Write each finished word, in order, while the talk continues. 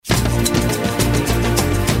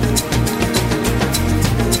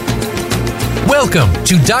Welcome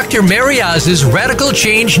to Dr. Mary Oz's Radical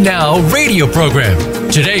Change Now radio program.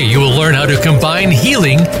 Today you will learn how to combine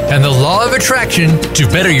healing and the law of attraction to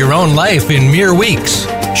better your own life in mere weeks.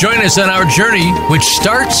 Join us on our journey, which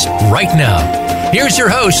starts right now. Here's your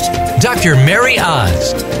host, Dr. Mary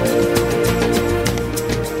Oz.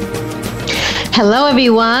 Hello,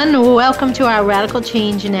 everyone. Welcome to our Radical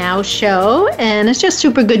Change Now show. And it's just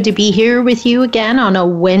super good to be here with you again on a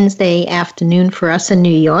Wednesday afternoon for us in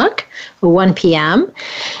New York, 1 p.m.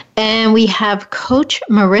 And we have Coach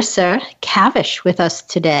Marissa Cavish with us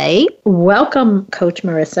today. Welcome, Coach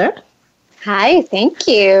Marissa. Hi, thank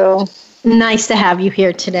you. Nice to have you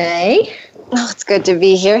here today. Oh, it's good to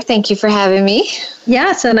be here. Thank you for having me.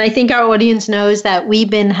 Yes, and I think our audience knows that we've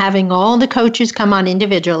been having all the coaches come on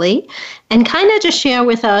individually and kind of just share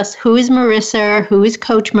with us who is Marissa, who is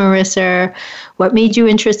Coach Marissa, what made you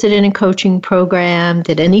interested in a coaching program,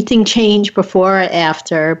 did anything change before or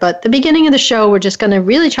after. But the beginning of the show, we're just going to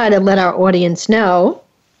really try to let our audience know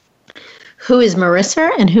who is Marissa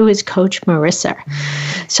and who is Coach Marissa.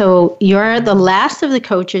 So you're the last of the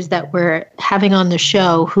coaches that we're having on the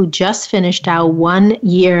show who just finished our 1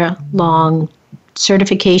 year long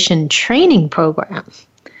certification training program.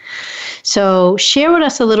 So share with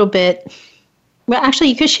us a little bit. Well, actually,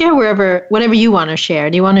 you could share whatever you want to share.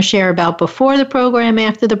 Do you want to share about before the program,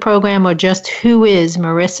 after the program, or just who is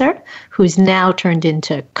Marissa, who's now turned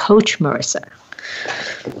into Coach Marissa?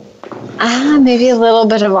 Maybe a little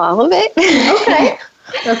bit of all of it. Okay,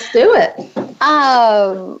 let's do it.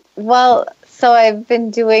 Well, so I've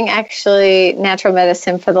been doing actually natural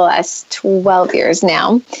medicine for the last 12 years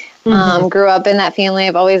now. Mm-hmm. Grew up in that family.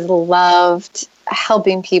 I've always loved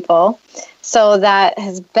helping people. So that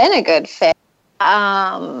has been a good fit.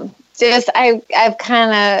 I've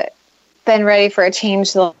kind of been ready for a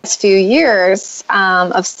change the last few years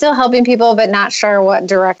of still helping people, but not sure what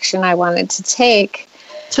direction I wanted to take.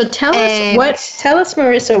 So tell us,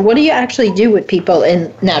 Marissa, what do you actually do with people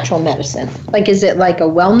in natural medicine? Like, is it like a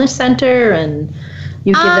wellness center and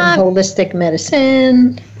you give them holistic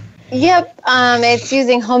medicine? Yep. It's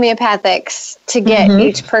using homeopathics to get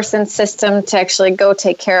each person's system to actually go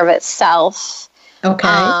take care of itself. Okay.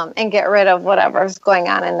 And get rid of whatever's going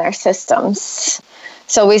on in their systems.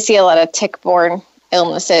 So we see a lot of tick-borne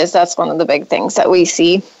illnesses. That's one of the big things that we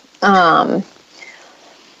see.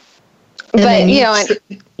 But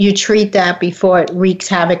you treat that before it wreaks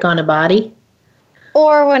havoc on a body,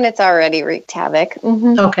 or when it's already wreaked havoc.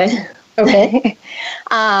 Mm-hmm. Okay.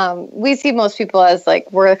 We see most people as like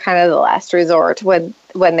we're kind of the last resort when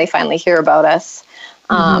they finally hear about us.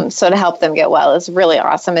 So to help them get well is really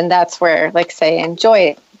awesome, and that's where, like, say, I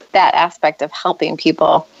enjoy that aspect of helping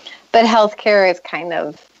people. But healthcare has kind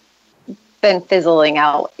of been fizzling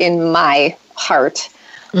out in my heart.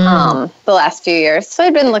 The last few years. So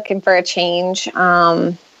I've been looking for a change.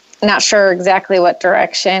 Not sure exactly what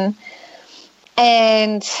direction.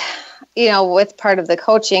 And, with part of the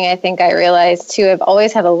coaching, I think I realized too, I've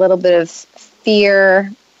always had a little bit of fear,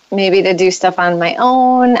 maybe to do stuff on my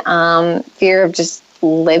own, fear of just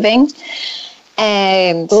living.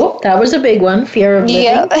 And that was a big one, fear of living.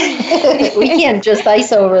 Yep. We can't just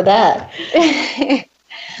ice over that.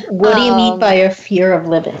 What do you mean by a fear of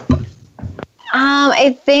living?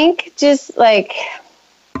 I think just like,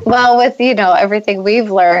 with, everything we've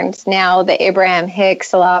learned now, the Abraham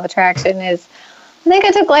Hicks, the law of attraction I think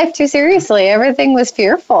I took life too seriously. Everything was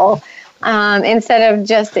fearful. Instead of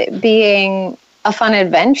just it being a fun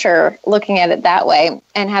adventure, looking at it that way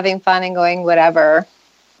and having fun and going whatever,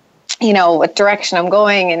 what direction I'm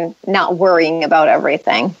going and not worrying about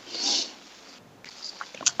everything.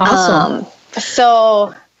 Awesome.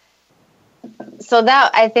 So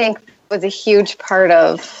that, I think, was a huge part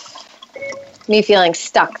of me feeling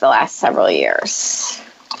stuck the last several years.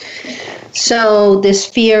 So this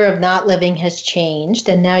fear of not living has changed,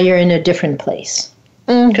 and now you're in a different place.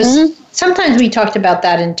 Because sometimes we talked about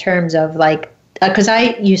that in terms of like, because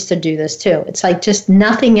I used to do this too. It's like just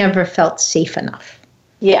nothing ever felt safe enough.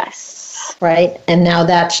 Yes. Right? And now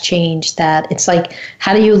that's changed that. It's like,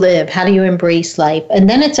 how do you live? How do you embrace life? And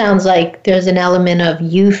then it sounds like there's an element of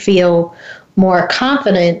you feel more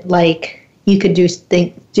confident, like you could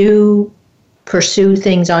pursue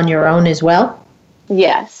things on your own as well?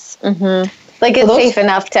 Yes. Like it's safe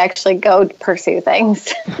enough to actually go pursue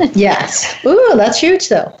things. Yes. Ooh, that's huge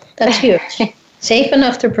though. That's huge. Safe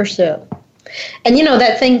enough to pursue. And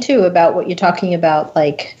that thing too about what you're talking about,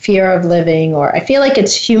 like fear of living, or I feel like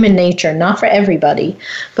it's human nature, not for everybody,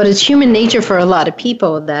 but it's human nature for a lot of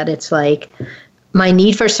people that it's like, my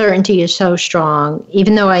need for certainty is so strong.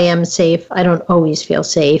 Even though I am safe, I don't always feel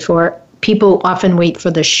safe. Or people often wait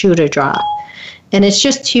for the shoe to drop. And it's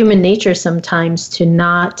just human nature sometimes to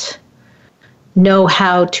not know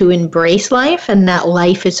how to embrace life, and that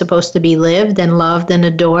life is supposed to be lived and loved and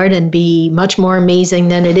adored and be much more amazing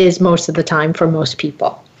than it is most of the time for most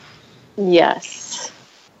people. Yes.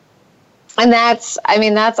 And that's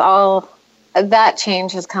all, that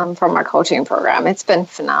change has come from our coaching program. It's been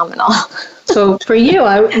phenomenal. So for you,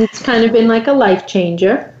 it's kind of been like a life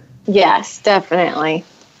changer. Yes, definitely.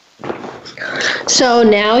 So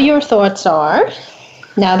now your thoughts are,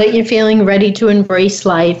 now that you're feeling ready to embrace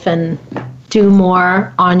life and do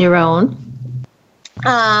more on your own?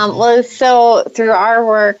 Well, so through our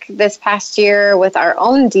work this past year with our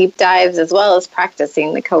own deep dives, as well as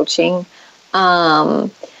practicing the coaching, I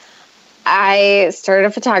started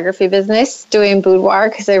a photography business doing boudoir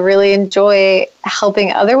because I really enjoy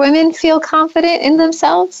helping other women feel confident in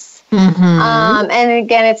themselves. Mm-hmm. And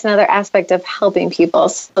again, it's another aspect of helping people.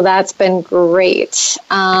 So that's been great.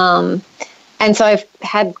 And so I've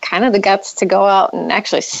had kind of the guts to go out and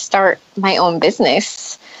actually start my own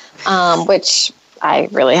business, which I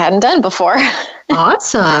really hadn't done before.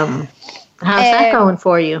 Awesome. How's that going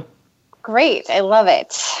for you? Great. I love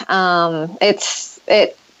it.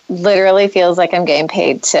 It literally feels like I'm getting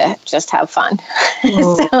paid to just have fun.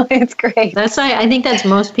 So it's great. I think that's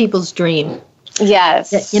most people's dream.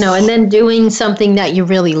 Yes. And then doing something that you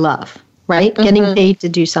really love, right? Mm-hmm. Getting paid to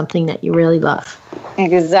do something that you really love.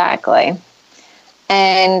 Exactly.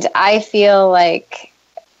 And I feel like,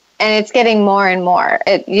 and it's getting more and more.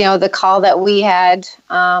 The call that we had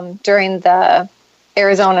during the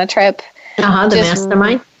Arizona trip. The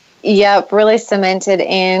mastermind. Yep, really cemented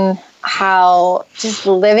in how just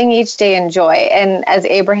living each day in joy. And as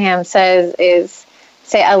Abraham says,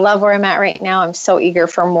 say, I love where I'm at right now. I'm so eager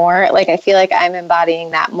for more. Like, I feel like I'm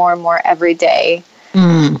embodying that more and more every day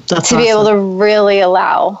to be able to really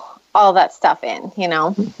allow all that stuff in,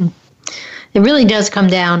 Mm-hmm. It really does come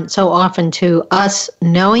down so often to us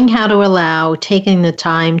knowing how to allow, taking the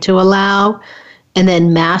time to allow, and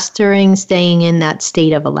then mastering staying in that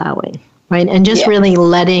state of allowing, right? And just really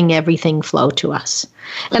letting everything flow to us.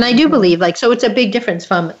 And I do believe, so it's a big difference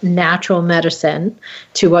from natural medicine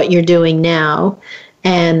to what you're doing now,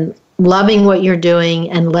 and loving what you're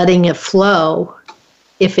doing and letting it flow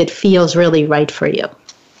if it feels really right for you.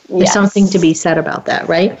 There's something to be said about that,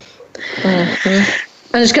 right? Mm-hmm.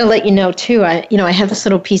 I'm just going to let you know, too, I have this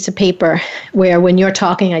little piece of paper where when you're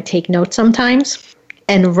talking, I take notes sometimes.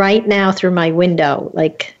 And right now through my window,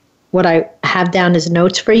 what I have down as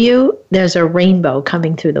notes for you, there's a rainbow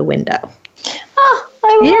coming through the window. Oh,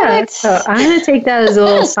 I love it. So I'm going to take that as a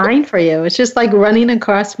little sign for you. It's just like running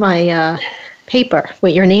across my paper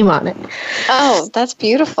with your name on it. Oh, that's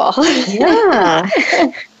beautiful. Yeah.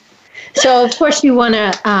 So, of course, you want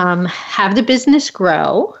to have the business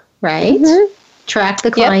grow, right? Mm-hmm. Track the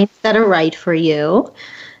clients that are right for you.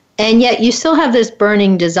 And yet you still have this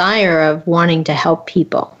burning desire of wanting to help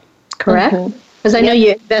people, correct? Because I know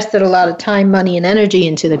you invested a lot of time, money, and energy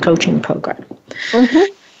into the coaching program.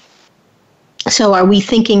 Mm-hmm. So are we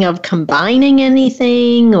thinking of combining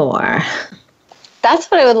anything, or?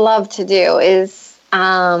 That's what I would love to do, is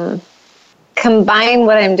combine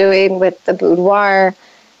what I'm doing with the boudoir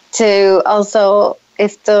to also,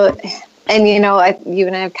 and you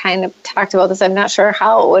and I have kind of talked about this. I'm not sure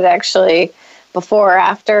how it would actually before or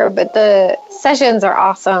after, but the sessions are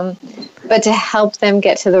awesome. But to help them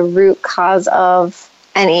get to the root cause of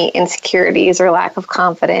any insecurities or lack of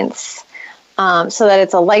confidence, so that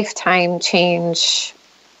it's a lifetime change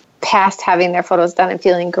past having their photos done and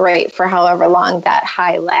feeling great for however long that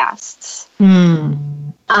high lasts.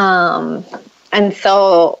 And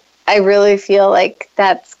so I really feel like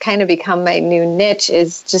that's kind of become my new niche,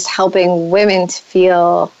 is just helping women to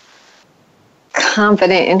feel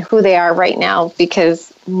confident in who they are right now,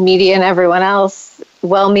 because media and everyone else,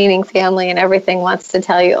 well-meaning family and everything, wants to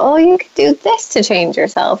tell you, oh, you could do this to change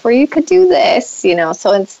yourself, or you could do this,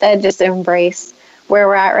 so instead just embrace where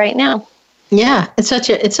we're at right now. Yeah, it's such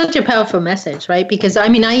a powerful message, right? Because I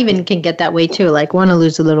even can get that way too, want to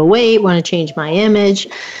lose a little weight, want to change my image.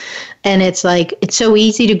 And it's it's so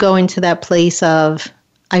easy to go into that place of,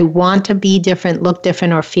 I want to be different, look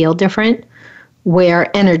different, or feel different, where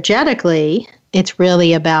energetically, it's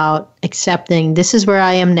really about accepting this is where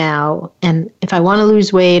I am now. And if I want to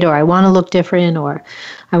lose weight, or I want to look different, or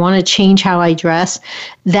I want to change how I dress,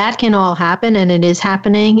 that can all happen, and it is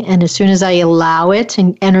happening. And as soon as I allow it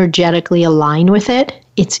and energetically align with it,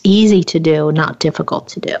 it's easy to do, not difficult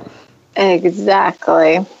to do.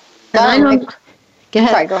 Exactly. Go ahead.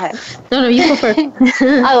 Sorry, go ahead. No, you go first.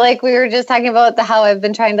 We were just talking about how I've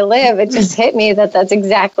been trying to live. It just hit me that that's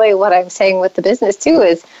exactly what I'm saying with the business too,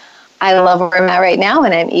 is I love where I'm at right now,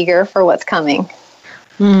 and I'm eager for what's coming.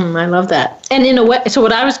 I love that. And in a way, so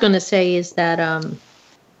what I was going to say is that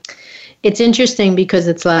it's interesting because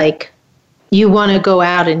it's like you want to go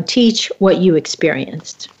out and teach what you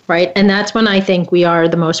experienced, right? And that's when I think we are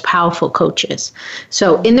the most powerful coaches.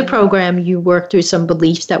 So in the program, you work through some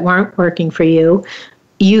beliefs that weren't working for you.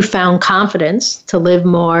 You found confidence to live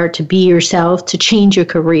more, to be yourself, to change your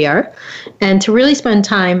career, and to really spend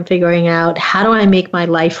time figuring out, how do I make my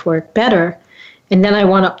life work better? And then I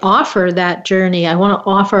want to offer that journey. I want to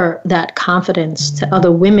offer that confidence to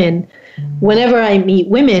other women whenever I meet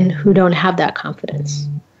women who don't have that confidence.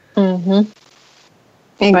 Mm-hmm.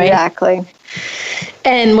 Exactly. Right?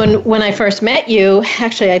 And when I first met you,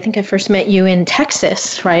 actually, I think I first met you in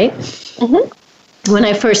Texas, right? Mm-hmm. When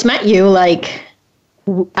I first met you, like,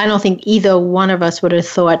 I don't think either one of us would have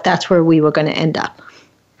thought that's where we were going to end up.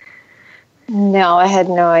 No, I had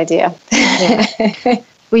no idea. Yeah.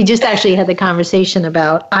 We just actually had the conversation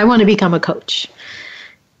about, I want to become a coach.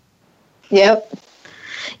 Yep.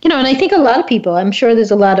 You know, and I think a lot of people, I'm sure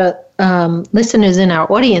there's a lot of listeners in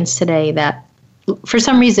our audience today that for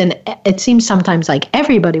some reason, it seems sometimes like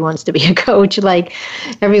everybody wants to be a coach. Like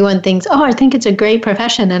everyone thinks, oh, I think it's a great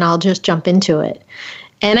profession and I'll just jump into it.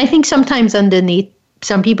 And I think sometimes underneath,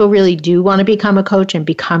 some people really do want to become a coach and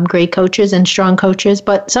become great coaches and strong coaches.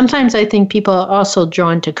 But sometimes I think people are also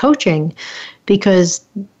drawn to coaching because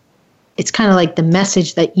it's kind of like the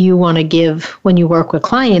message that you want to give when you work with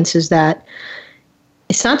clients is that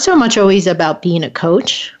it's not so much always about being a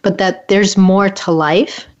coach, but that there's more to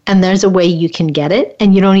life and there's a way you can get it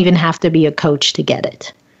and you don't even have to be a coach to get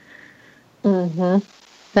it. Mm-hmm.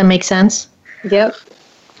 That makes sense? Yep.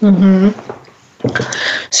 Mm-hmm.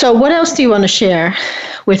 So what else do you want to share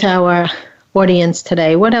with our audience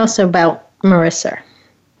today? What else about Marissa?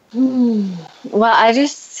 Well, I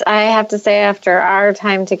have to say after our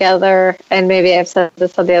time together, and maybe I've said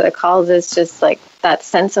this on the other calls, is just like that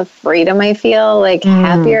sense of freedom I feel, like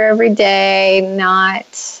happier every day, not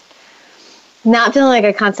feeling like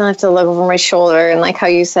I constantly have to look over my shoulder and like how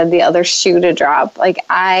you said the other shoe to drop. Like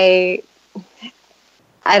I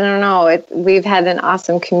don't know. We've had an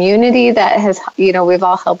awesome community that has, we've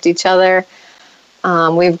all helped each other.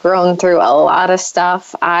 We've grown through a lot of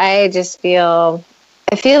stuff. I feel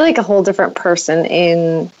like a whole different person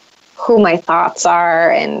in who my thoughts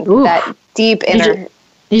are and that deep inner.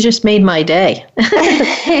 You just made my day.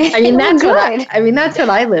 I mean, that's what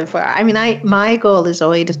I live for. I mean, my goal is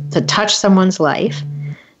always to touch someone's life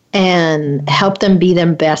and help them be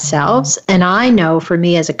their best selves. And I know for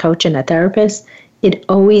me as a coach and a therapist, it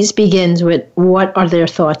always begins with what are their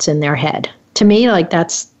thoughts in their head. To me, like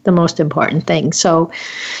that's the most important thing. So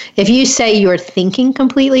if you say you're thinking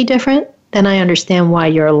completely different, then I understand why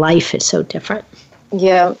your life is so different.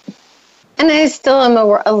 Yeah. And I still am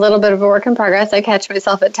a little bit of a work in progress. I catch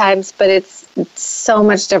myself at times, but it's so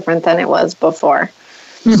much different than it was before.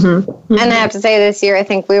 Mm-hmm. Mm-hmm. And I have to say this year, I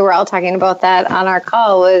think we were all talking about that on our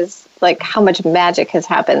call, was like how much magic has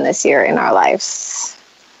happened this year in our lives.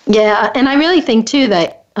 Yeah, and I really think, too,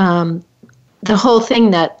 that the whole thing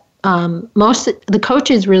that most of the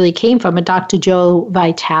coaches really came from a Dr. Joe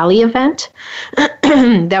Vitale event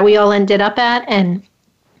that we all ended up at. And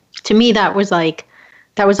to me, that was like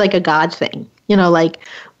a God thing. Like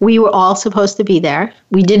we were all supposed to be there.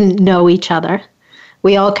 We didn't know each other.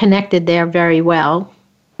 We all connected there very well.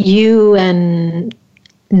 You and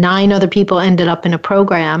 9 other people ended up in a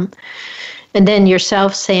program. And then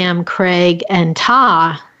yourself, Sam, Craig, and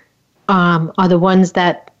Ta are the ones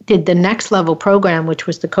that did the next level program, which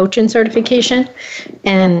was the coaching certification.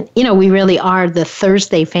 And, we really are the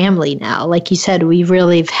Thursday family now. Like you said, we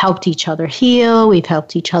really have helped each other heal. We've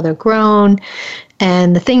helped each other grow.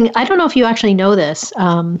 And the thing, I don't know if you actually know this,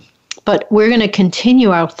 but we're going to continue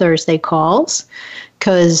our Thursday calls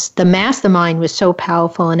because the mastermind was so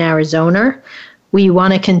powerful in Arizona. We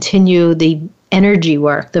want to continue the energy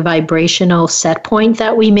work, the vibrational set point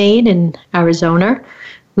that we made in Arizona.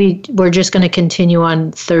 We're just going to continue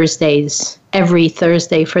on Thursdays, every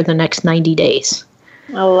Thursday for the next 90 days.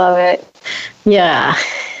 I love it. Yeah.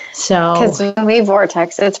 So because when we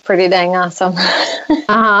vortex, it's pretty dang awesome.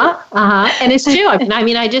 And it's true. I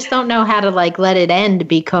mean, I just don't know how to let it end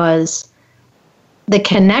because the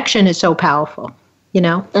connection is so powerful.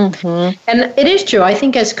 Mm-hmm. And it is true. I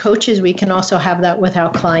think as coaches, we can also have that with our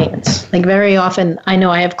clients. Like very often, I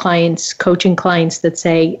know I have coaching clients that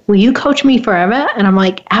say, will you coach me forever? And I'm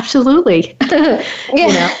like, absolutely.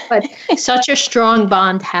 Yeah. But such a strong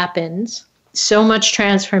bond happens. So much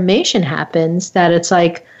transformation happens that it's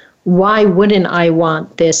like, why wouldn't I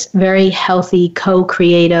want this very healthy,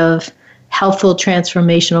 co-creative, helpful,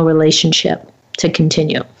 transformational relationship to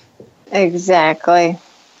continue? Exactly.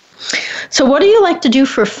 So what do you like to do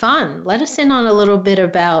for fun? Let us in on a little bit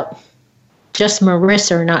about just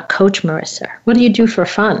Marissa, not Coach Marissa. What do you do for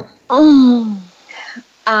fun?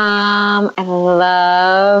 I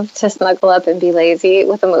love to snuggle up and be lazy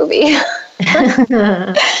with a movie.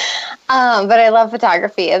 But I love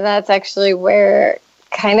photography, and that's actually where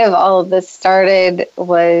kind of all of this started.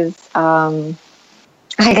 Was I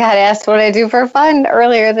got asked what I do for fun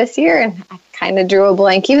earlier this year, and I kind of drew a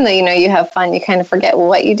blank. Even though you have fun, you kind of forget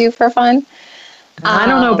what you do for fun. I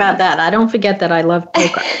don't know about that. I don't forget that I love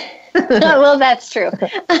poker. Well, that's true.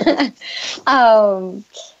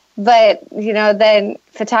 But, then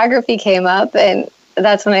photography came up, and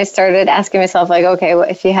that's when I started asking myself, like, okay, well,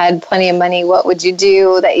 if you had plenty of money, what would you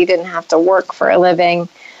do that you didn't have to work for a living?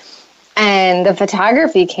 And the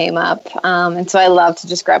photography came up. And so I love to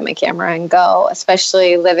just grab my camera and go,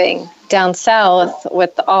 especially living down south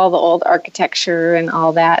with all the old architecture and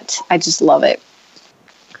all that. I just love it.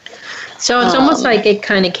 So it's almost like it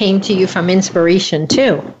kind of came to you from inspiration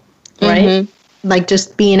too, right? Mm-hmm. Like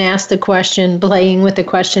just being asked a question, playing with the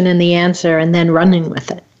question and the answer, and then running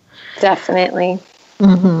with it. Definitely.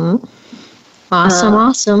 Mm-hmm.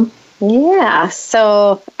 Awesome. Yeah.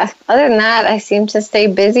 So other than that, I seem to stay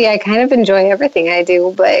busy. I kind of enjoy everything I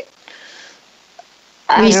do, but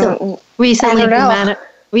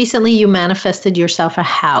recently you manifested yourself a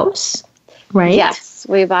house, right? Yes.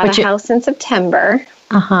 We bought a house in September.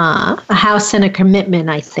 A house and a commitment,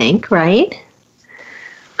 I think, right?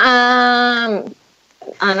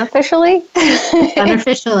 Unofficially.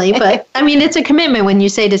 Unofficially, but I mean, it's a commitment when you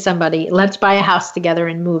say to somebody, let's buy a house together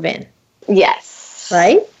and move in. Yes.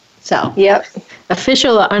 Right? So, yep.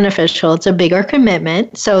 Official or unofficial, it's a bigger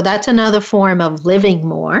commitment. So that's another form of living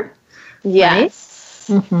more. Yes.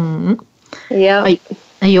 Right? Mm-hmm. Yeah.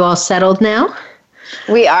 Are you all settled now?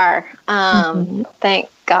 We are. Thank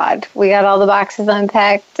God. We got all the boxes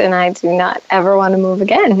unpacked, and I do not ever want to move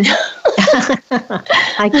again.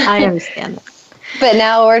 I understand that. But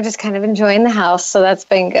now we're just kind of enjoying the house, so that's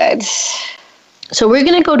been good. So we're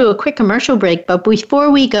going to go to a quick commercial break, but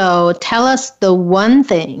before we go, tell us the one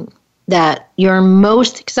thing that you're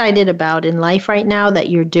most excited about in life right now that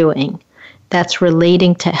you're doing that's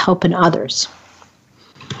relating to helping others.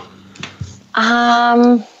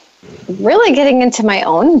 Really getting into my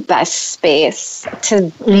own best space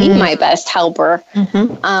to be my best helper.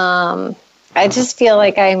 Mm-hmm. I just feel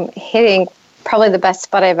like I'm hitting probably the best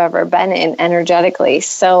spot I've ever been in energetically.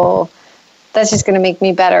 So that's just going to make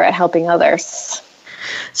me better at helping others.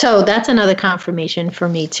 So that's another confirmation for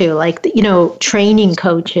me too. Like, training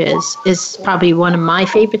coaches is probably one of my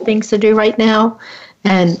favorite things to do right now.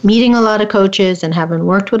 And meeting a lot of coaches and having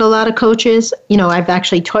worked with a lot of coaches, I've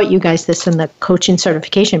actually taught you guys this in the coaching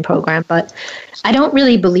certification program, but I don't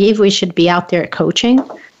really believe we should be out there coaching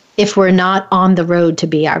if we're not on the road to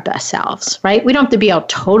be our best selves, right? We don't have to be our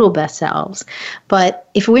total best selves, but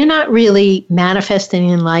if we're not really manifesting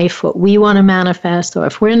in life what we want to manifest, or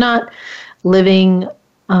if we're not living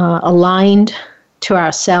aligned to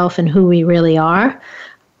ourselves and who we really are,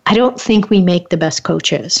 I don't think we make the best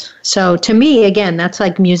coaches. So to me, again, that's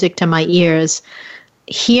like music to my ears.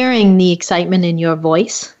 Hearing the excitement in your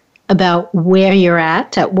voice about where you're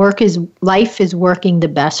at work, life is working the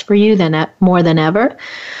best for you more than ever.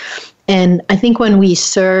 And I think when we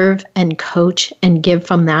serve and coach and give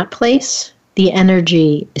from that place, the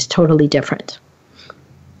energy is totally different.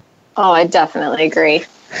 Oh, I definitely agree.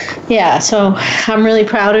 Yeah, so I'm really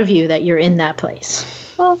proud of you that you're in that place.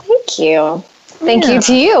 Well, thank you. Thank you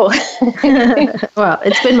to you. Well,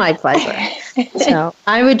 it's been my pleasure. So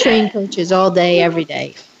I would train coaches all day, every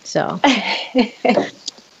day. So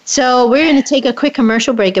we're going to take a quick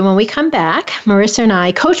commercial break. And when we come back, Coach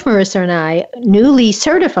Marissa and I, newly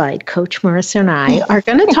certified Coach Marissa and I, are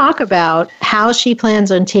going to talk about how she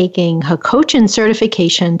plans on taking her coaching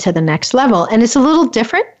certification to the next level. And it's a little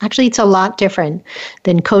different. Actually, it's a lot different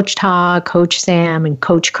than Coach Todd, Coach Sam, and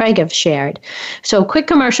Coach Craig have shared. So quick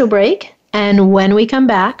commercial break. And when we come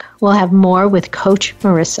back, we'll have more with Coach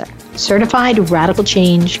Marissa, Certified Radical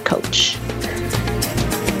Change Coach.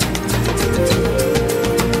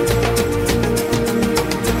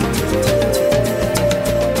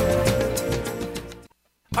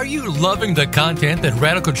 Are you loving the content that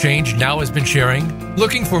Radical Change Now has been sharing?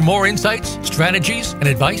 Looking for more insights, strategies, and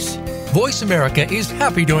advice? Voice America is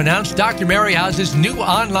happy to announce Dr. Mary Oz's new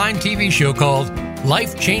online TV show called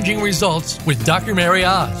Life-Changing Results with Dr. Mary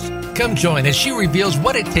Oz. Come join as she reveals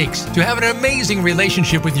what it takes to have an amazing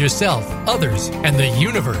relationship with yourself, others, and the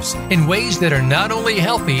universe in ways that are not only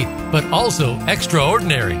healthy, but also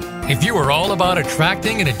extraordinary. If you are all about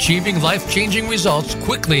attracting and achieving life-changing results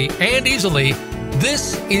quickly and easily,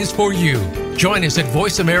 This is for you. Join us at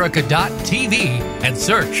voiceamerica.tv and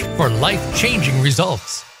search for life-changing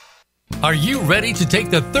results. Are you ready to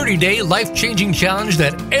take the 30-day life-changing challenge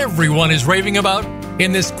that everyone is raving about?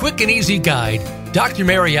 In this quick and easy guide, Dr.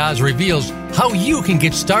 Mary Oz reveals how you can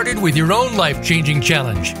get started with your own life-changing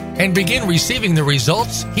challenge and begin receiving the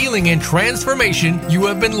results, healing, and transformation you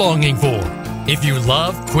have been longing for. If you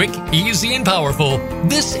love quick, easy, and powerful,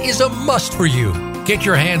 this is a must for you. Get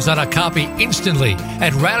your hands on a copy instantly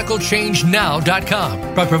at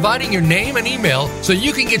RadicalChangeNow.com by providing your name and email so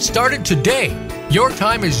you can get started today. Your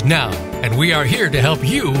time is now, and we are here to help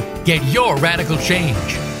you get your radical change.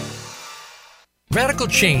 Radical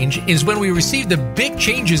change is when we receive the big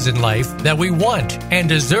changes in life that we want and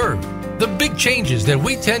deserve. The big changes that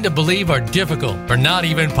we tend to believe are difficult or not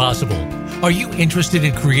even possible. Are you interested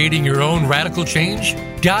in creating your own radical change?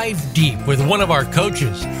 Dive deep with one of our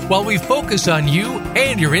coaches while we focus on you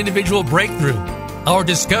and your individual breakthrough. Our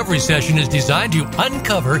discovery session is designed to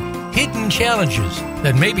uncover hidden challenges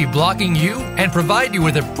that may be blocking you and provide you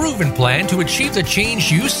with a proven plan to achieve the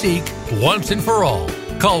change you seek once and for all.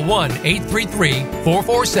 Call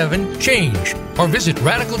 1-833-447-CHANGE or visit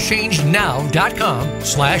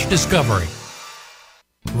RadicalChangeNow.com/discovery.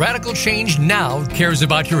 Radical Change Now cares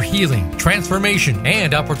about your healing, transformation,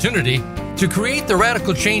 and opportunity to create the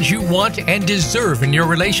radical change you want and deserve in your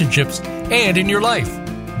relationships and in your life.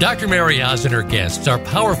 Dr. Mary Oz and her guests are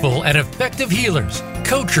powerful and effective healers,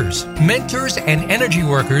 coachers, mentors, and energy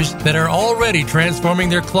workers that are already transforming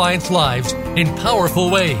their clients' lives in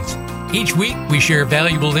powerful ways. Each week, we share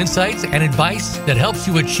valuable insights and advice that helps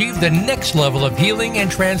you achieve the next level of healing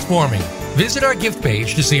and transforming. Visit our gift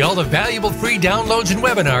page to see all the valuable free downloads and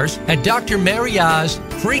webinars at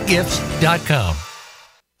drmaryozfreegifts.com.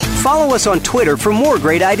 Follow us on Twitter for more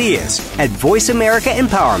great ideas at Voice America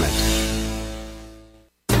Empowerment.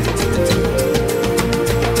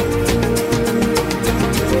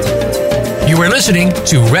 You are listening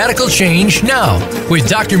to Radical Change Now with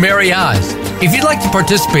Dr. Mary Oz. If you'd like to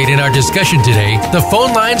participate in our discussion today, the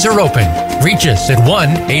phone lines are open. Reach us at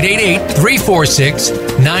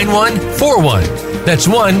 1-888-346-9141. That's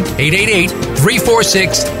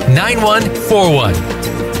 1-888-346-9141.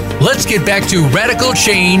 Let's get back to Radical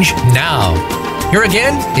Change Now. Here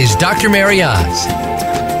again is Dr. Mary Oz.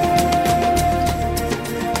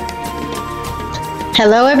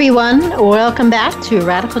 Hello, everyone. Welcome back to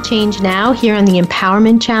Radical Change Now here on the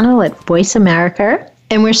Empowerment Channel at Voice America.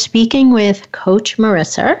 And we're speaking with Coach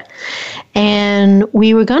Marissa. And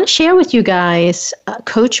we were going to share with you guys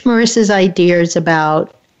Coach Marissa's ideas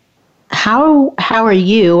about how are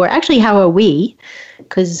you, or actually how are we,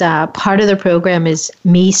 because part of the program is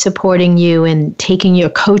me supporting you and taking your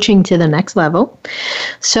coaching to the next level.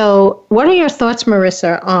 So what are your thoughts,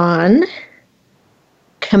 Marissa, on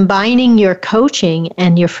combining your coaching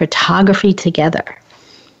and your photography together?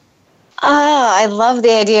 Oh, I love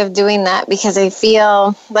the idea of doing that because I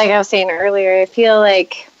feel, like I was saying earlier, I feel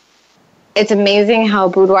like it's amazing how a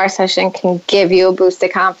boudoir session can give you a boost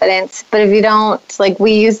of confidence. But if you don't, like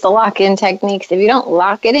we use the lock-in techniques, if you don't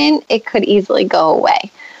lock it in, it could easily go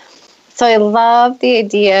away. So I love the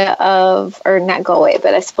idea of, or not go away,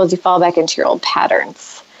 but I suppose you fall back into your old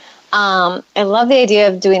patterns. I love the idea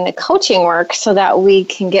of doing the coaching work so that we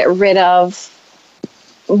can get rid of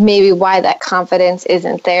maybe why that confidence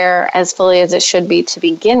isn't there as fully as it should be to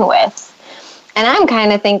begin with. And I'm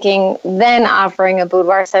kind of thinking then offering a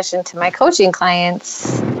boudoir session to my coaching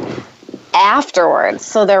clients afterwards.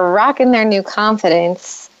 So they're rocking their new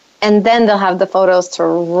confidence and then they'll have the photos to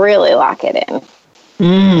really lock it in.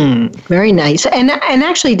 Very nice. And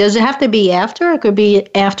actually, does it have to be after? It could be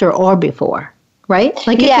after or before, right?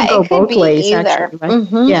 Like it can go both ways. Either. Actually, right?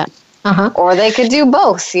 Mm-hmm. Yeah. Or they could do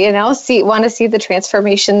both, want to see the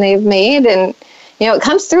transformation they've made. And, it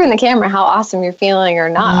comes through in the camera how awesome you're feeling or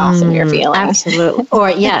not awesome you're feeling. Absolutely. Or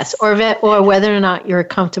yes, or whether or not you're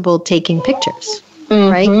comfortable taking pictures,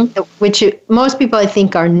 right? Which most people, I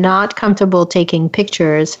think, are not comfortable taking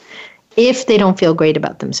pictures if they don't feel great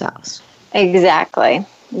about themselves. Exactly.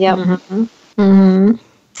 Yep.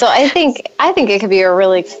 So I think it could be a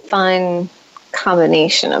really fun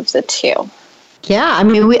combination of the two. Yeah, I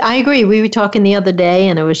mean, I agree. We were talking the other day,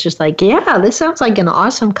 and it was just like, yeah, this sounds like an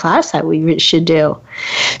awesome class that we should do.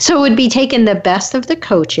 So it would be taking the best of the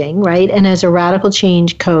coaching, right? And as a radical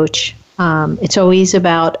change coach, it's always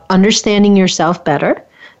about understanding yourself better,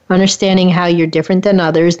 understanding how you're different than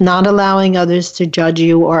others, not allowing others to judge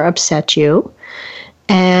you or upset you,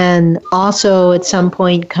 and also at some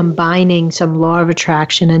point combining some law of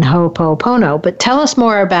attraction and Ho'oponopono. But tell us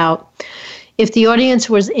more about, if the audience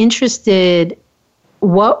was interested,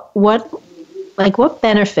 what like what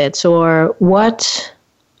benefits or what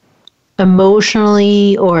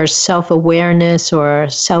emotionally or self-awareness or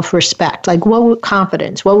self-respect, like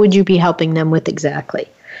confidence, what would you be helping them with exactly?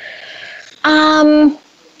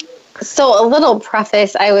 So a little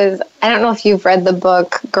preface, I don't know if you've read the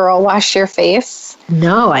book, Girl, Wash Your Face.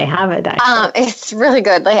 No, I haven't actually. It's really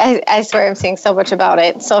good. Like I swear I'm seeing so much about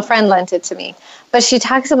it. So a friend lent it to me. But she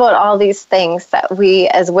talks about all these things that we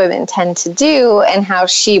as women tend to do and how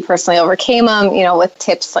she personally overcame them, with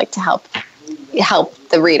tips like to help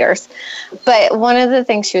the readers. But one of the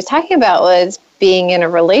things she was talking about was being in a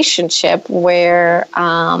relationship where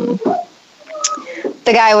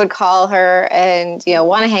the guy would call her and,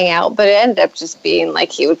 want to hang out, but it ended up just being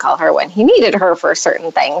like he would call her when he needed her for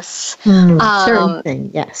certain things. Certain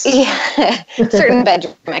things, yes. Yeah, certain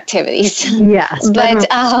bedroom activities. Yes. But,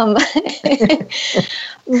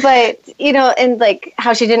 and like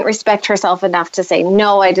how she didn't respect herself enough to say,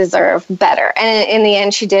 no, I deserve better. And in the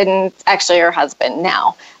end, she didn't, actually her husband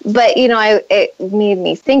now. But, it made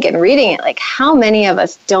me think in reading it, like how many of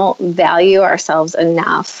us don't value ourselves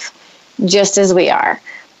enough just as we are.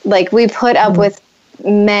 Like we put up with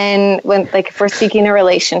men when, like, if we're seeking a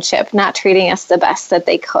relationship, not treating us the best that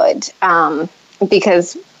they could,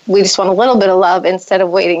 because we just want a little bit of love instead of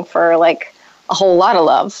waiting for like a whole lot of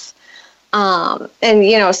love.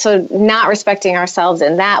 And, so not respecting ourselves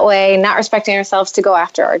in that way, not respecting ourselves to go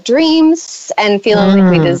after our dreams and feeling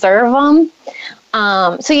like we deserve them.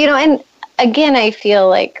 And again, I feel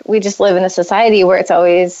like we just live in a society where it's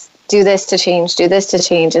always do this to change,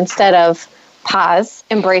 instead of pause,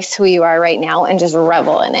 embrace who you are right now, and just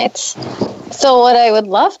revel in it. So what I would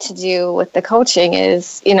love to do with the coaching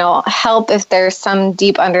is, help if there's some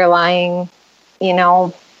deep underlying,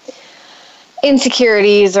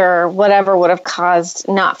 insecurities or whatever would have caused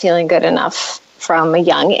not feeling good enough from a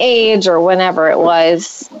young age or whenever it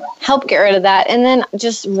was, help get rid of that. And then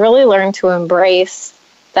just really learn to embrace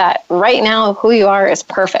that right now, who you are is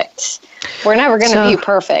perfect. We're never going to be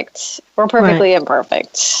perfect. We're perfectly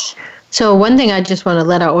imperfect. So one thing I just want to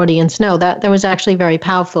let our audience know, that was actually very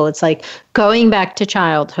powerful. It's like going back to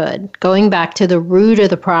childhood, going back to the root of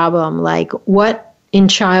the problem, like what in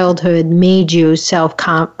childhood made you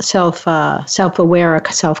self-aware or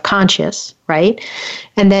self-conscious, right?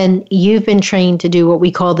 And then you've been trained to do what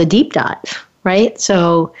we call the deep dive, right?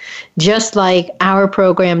 So just like our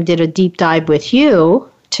program did a deep dive with you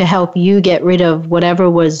to help you get rid of whatever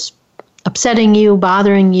was upsetting you,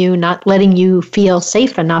 bothering you, not letting you feel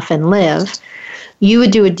safe enough and live, you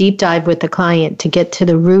would do a deep dive with the client to get to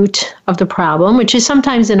the root of the problem, which is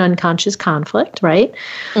sometimes an unconscious conflict, right?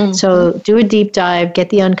 Mm-hmm. So do a deep dive,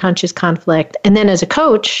 get the unconscious conflict, and then as a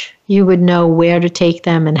coach, you would know where to take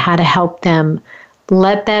them and how to help them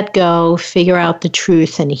let that go, figure out the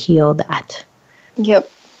truth, and heal that. Yep.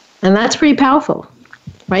 And that's pretty powerful,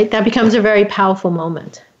 right? That becomes a very powerful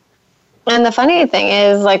moment. And the funny thing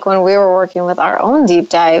is, like when we were working with our own deep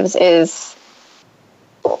dives, is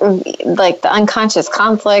like the unconscious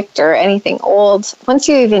conflict or anything old, once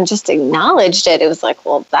you even just acknowledged it, it was like,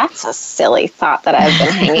 well, that's a silly thought that I've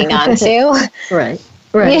been hanging on to. Right.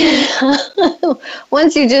 Yeah.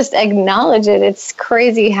 Once you just acknowledge it, it's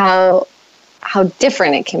crazy how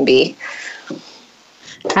different it can be.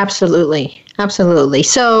 Absolutely.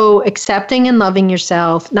 So accepting and loving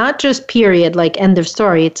yourself, not just period, like end of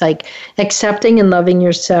story. It's like accepting and loving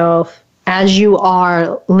yourself as you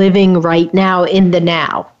are living right now in the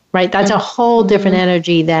now, right? That's a whole different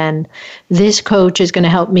energy than this coach is going to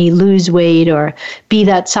help me lose weight or be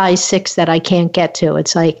that size 6 that I can't get to.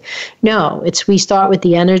 It's like, no, we start with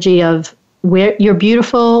the energy of where you're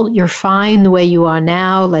beautiful, you're fine the way you are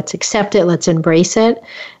now. Let's accept it. Let's embrace it.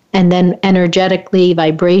 And then energetically,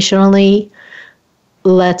 vibrationally,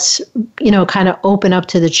 let's, kind of open up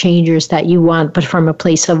to the changes that you want, but from a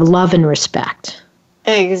place of love and respect.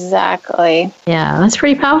 Exactly. Yeah, that's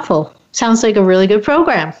pretty powerful. Sounds like a really good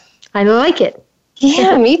program. I like it.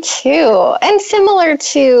 Yeah, me too. And similar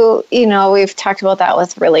to, we've talked about that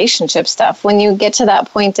with relationship stuff. When you get to that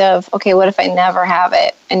point of, okay, what if I never have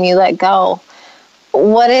it, and you let go?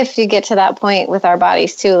 What if you get to that point with our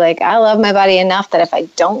bodies too? Like, I love my body enough that if I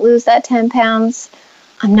don't lose that 10 pounds,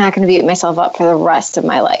 I'm not going to beat myself up for the rest of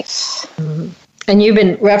my life. Mm-hmm. And you've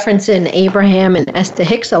been referencing Abraham and Esther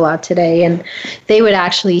Hicks a lot today, and they would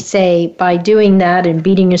actually say by doing that and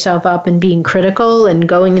beating yourself up and being critical and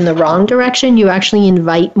going in the wrong direction, you actually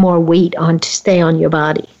invite more weight on to stay on your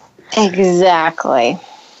body. Exactly.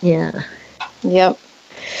 Yeah. Yep.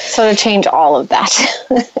 So to change all of that.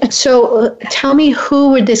 So tell me, who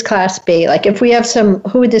would this class be? Like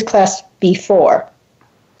who would this class be for?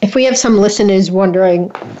 If we have some listeners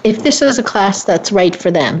wondering if this is a class that's right for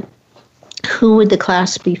them, who would the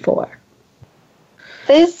class be for?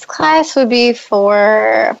 This class would be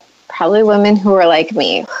for probably women who are like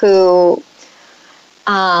me, who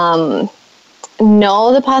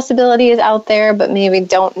know the possibility is out there, but maybe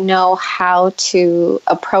don't know how to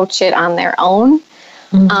approach it on their own.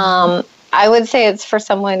 Mm-hmm. I would say it's for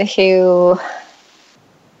someone who,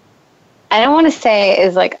 I don't want to say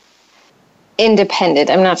is like independent.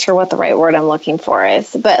 I'm not sure what the right word I'm looking for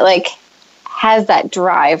is, but like has that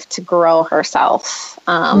drive to grow herself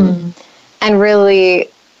and really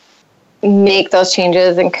make those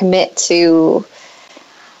changes and commit to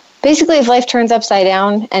basically if life turns upside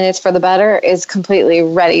down and it's for the better, is completely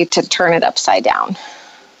ready to turn it upside down.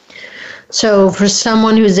 So for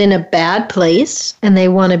someone who's in a bad place and they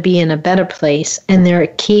want to be in a better place and they're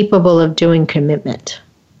capable of doing commitment.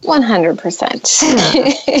 100%.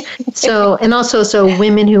 So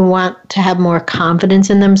women who want to have more confidence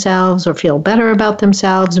in themselves or feel better about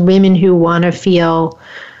themselves, women who want to feel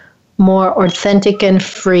more authentic and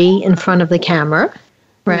free in front of the camera,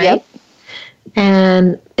 right? Yep.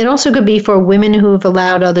 And it also could be for women who have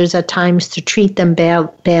allowed others at times to treat them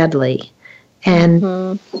badly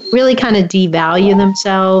and really kind of devalue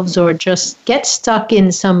themselves or just get stuck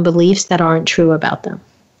in some beliefs that aren't true about them.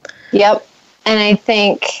 Yep. And I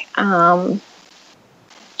think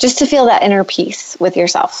just to feel that inner peace with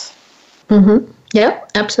yourself. Mm-hmm.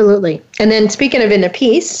 Yep, absolutely. And then speaking of inner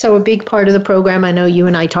peace, so a big part of the program I know you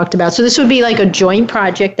and I talked about. So this would be like a joint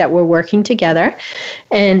project that we're working together.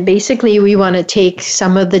 And basically we want to take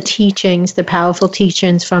some of the teachings, the powerful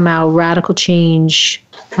teachings from our Radical Change,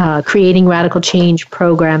 Creating Radical Change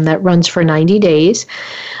program that runs for 90 days.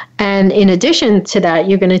 And in addition to that,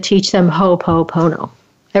 you're going to teach them Ho'oponopono.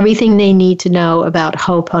 Everything they need to know about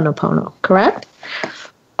Ho'oponopono, correct?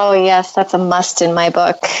 Oh, yes, that's a must in my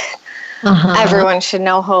book. Uh-huh. Everyone should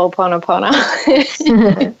know Ho'oponopono.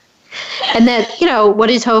 And then,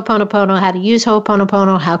 what is Ho'oponopono, how to use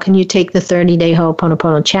Ho'oponopono, how can you take the 30-day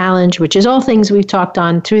Ho'oponopono challenge, which is all things we've talked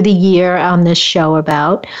on through the year on this show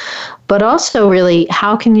about, but also really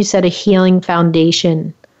how can you set a healing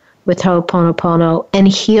foundation with Ho'oponopono and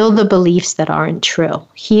heal the beliefs that aren't true,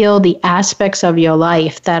 heal the aspects of your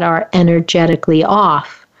life that are energetically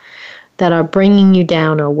off, that are bringing you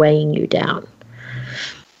down or weighing you down.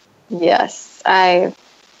 Yes, I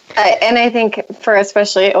think for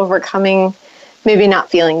especially overcoming maybe not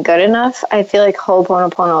feeling good enough, I feel like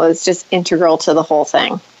Ho'oponopono is just integral to the whole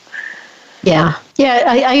thing. Yeah,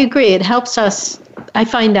 I agree. It helps us. I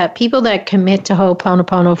find that people that commit to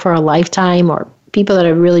Ho'oponopono for a lifetime or people that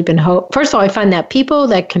have really been first of all, I find that people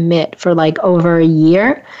that commit for like over a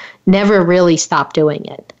year never really stop doing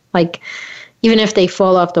it. Like, even if they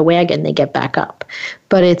fall off the wagon, they get back up.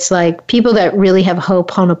 But it's like people that really have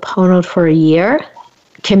Ho'oponopono for a year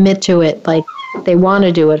commit to it like they want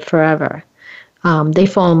to do it forever. They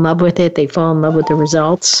fall in love with it. They fall in love with the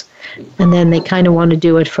results. And then they kind of want to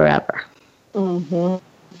do it forever. Mm-hmm.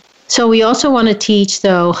 So we also want to teach,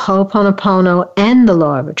 though, Ho'oponopono and the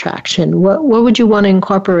law of attraction. What would you want to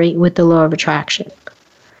incorporate with the law of attraction?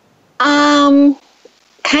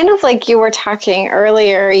 Kind of like you were talking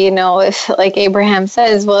earlier, if like Abraham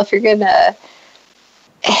says, well, if you're going to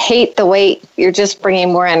hate the weight, you're just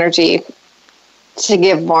bringing more energy to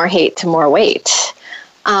give more hate to more weight.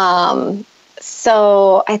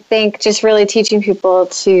 So I think just really teaching people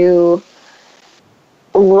to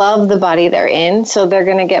love the body they're in, so they're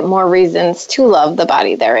going to get more reasons to love the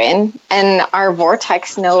body they're in. And our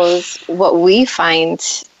vortex knows what we find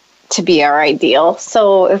to be our ideal.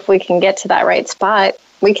 So if we can get to that right spot,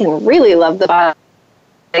 we can really love the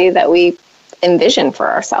body that we envision for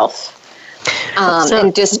ourselves.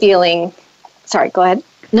 And just feeling, sorry, go ahead.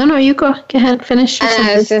 No, you go ahead, finish.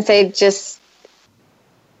 I was going to say, just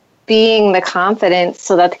being the confidence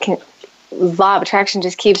so that the law of attraction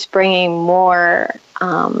just keeps bringing more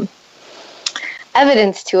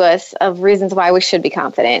evidence to us of reasons why we should be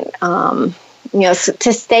confident,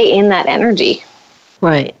 to stay in that energy.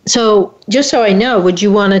 Right. So just so I know, would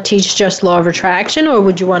you want to teach just law of attraction, or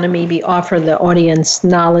would you want to maybe offer the audience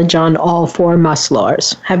knowledge on all 4 must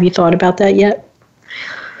laws? Have you thought about that yet?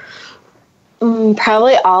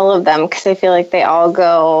 Probably all of them, because I feel like they all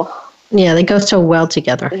go... Yeah, they go so well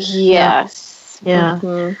together. Yes. Yeah.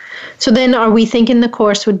 Mm-hmm. So then are we thinking the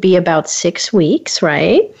course would be about 6 weeks,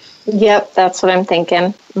 right? Yep, that's what I'm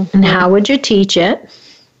thinking. Mm-hmm. And how would you teach it?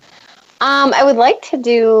 I would like to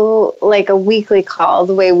do like a weekly call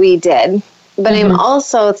the way we did, but I'm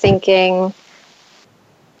also thinking,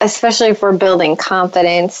 especially if we're building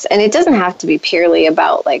confidence, and it doesn't have to be purely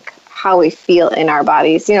about like how we feel in our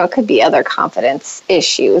bodies. It could be other confidence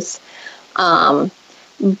issues. But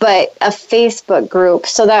a Facebook group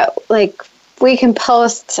so that like we can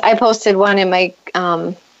post. I posted one in my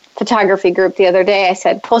photography group the other day. I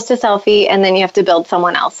said, post a selfie and then you have to build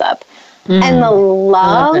someone else up. And the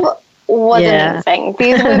love was amazing.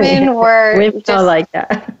 These women were just like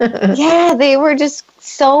that. Yeah, they were just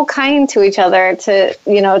so kind to each other to,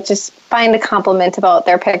 just find a compliment about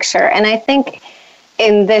their picture. And I think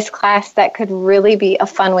in this class that could really be a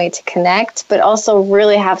fun way to connect, but also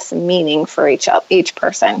really have some meaning for each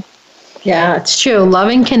person. Yeah, it's true.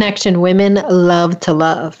 Loving connection. Women love to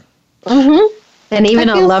love. Mm-hmm. And even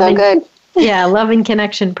a loving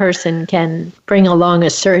connection person can bring along a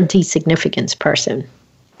certainty significance person.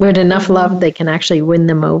 With enough love, they can actually win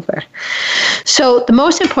them over. So the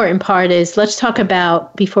most important part is, let's talk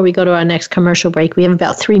about, before we go to our next commercial break, we have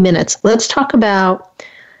about 3 minutes. Let's talk about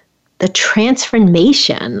the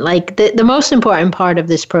transformation. Like the most important part of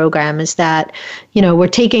this program is that, we're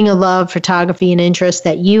taking a love, photography, and interest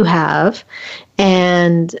that you have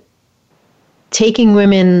and taking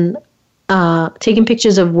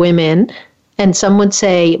pictures of women, and some would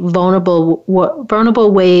say vulnerable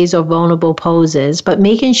ways or vulnerable poses, but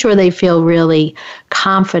making sure they feel really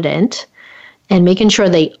confident and making sure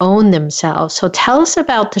they own themselves. So tell us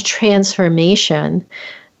about the transformation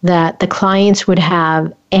that the clients would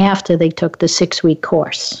have after they took the 6-week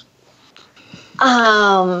course.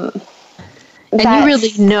 And you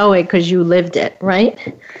really know it because you lived it, right?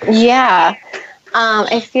 Yeah.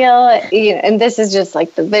 I feel, and this is just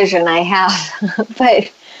like the vision I have,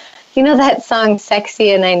 but that song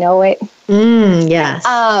Sexy and I Know It? Yes.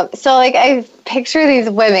 So I picture these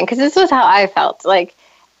women, because this was how I felt,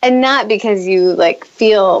 and not because you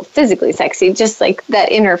feel physically sexy, just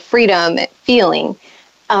that inner freedom feeling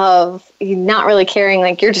of you not really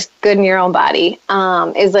caring, you're just good in your own body,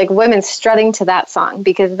 is women strutting to that song,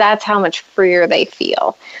 because that's how much freer they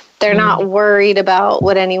feel. They're not worried about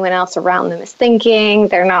what anyone else around them is thinking.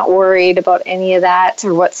 They're not worried about any of that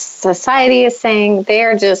or what society is saying.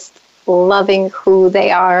 They're just loving who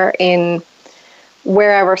they are in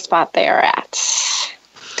wherever spot they are at.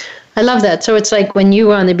 I love that. So it's like when you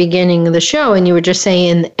were on the beginning of the show and you were just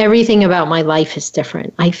saying everything about my life is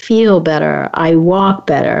different. I feel better. I walk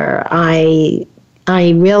better. I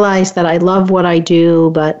realize that I love what I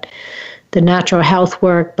do, but the natural health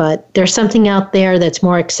work, but there's something out there that's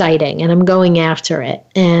more exciting and I'm going after it.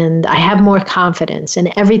 And I have more confidence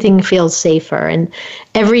and everything feels safer. And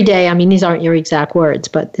every day, these aren't your exact words,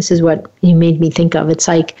 but this is what you made me think of. It's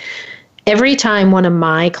like every time one of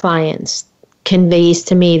my clients conveys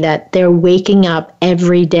to me that they're waking up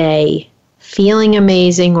every day feeling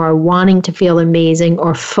amazing or wanting to feel amazing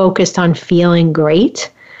or focused on feeling great.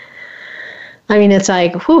 It's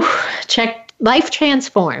like, whew, check. Life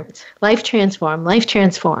transformed, right?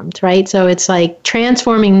 So it's like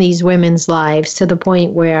transforming these women's lives to the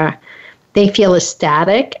point where they feel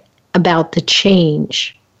ecstatic about the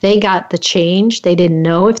change. They got the change they didn't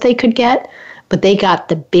know if they could get, but they got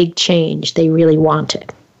the big change they really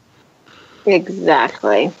wanted.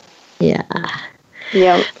 Exactly. Yeah.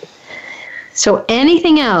 Yep. So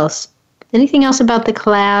anything else about the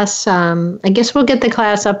class? I guess we'll get the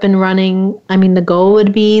class up and running. The goal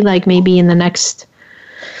would be maybe in the next,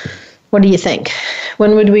 what do you think?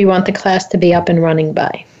 When would we want the class to be up and running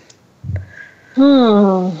by? I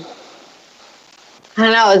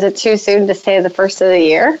don't know. Is it too soon to say the first of the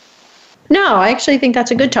year? No, I actually think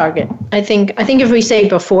that's a good target. I think if we say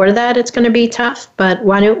before that, it's going to be tough, but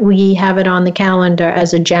why don't we have it on the calendar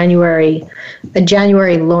as a January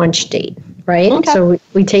launch date? Right? Okay. So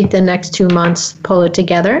we take the next 2 months, pull it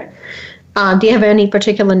together. Do you have any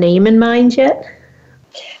particular name in mind yet?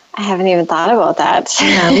 I haven't even thought about that.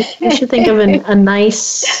 Yeah, we should think of a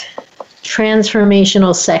nice,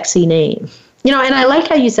 transformational, sexy name. And I like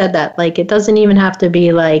how you said that. It doesn't even have to be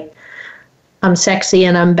I'm sexy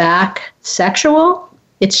and I'm back sexual.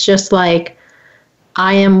 It's just I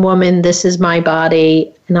am woman, this is my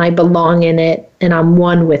body, and I belong in it, and I'm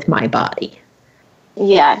one with my body.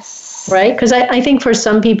 Yes. Right? Because I think for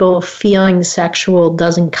some people, feeling sexual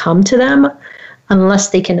doesn't come to them unless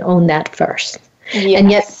they can own that first. Yes.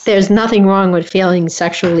 And yet there's nothing wrong with feeling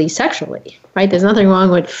sexually, right? There's nothing wrong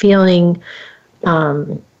with feeling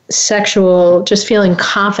sexual, just feeling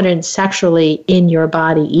confident sexually in your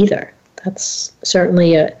body either. That's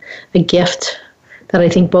certainly a gift that I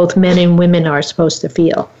think both men and women are supposed to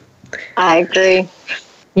feel. I agree.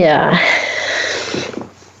 Yeah.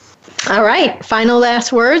 All right. Final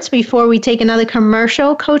last words before we take another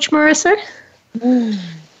commercial, Coach Marissa?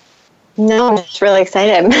 No, I'm just really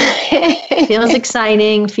excited. Feels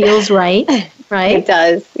exciting. Feels right. Right? It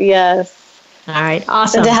does. Yes. All right,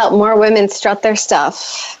 awesome. And to help more women strut their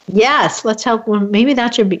stuff. Yes, let's help. Maybe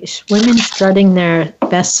that should be women strutting their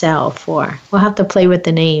best self, or we'll have to play with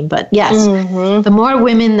the name. But yes, the more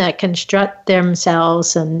women that can strut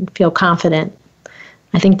themselves and feel confident,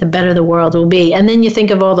 I think the better the world will be. And then you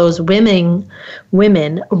think of all those women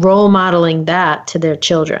role modeling that to their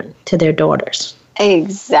children, to their daughters.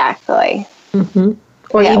 Exactly.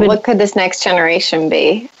 Or even, what could this next generation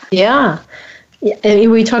be? Yeah. And we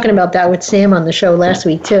were talking about that with Sam on the show last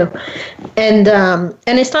week too. And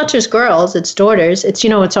it's not just girls, it's daughters. It's,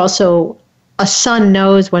 it's also a son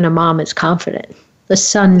knows when a mom is confident. The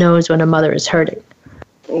son knows when a mother is hurting.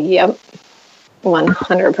 Yep.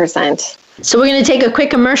 100%. So we're going to take a quick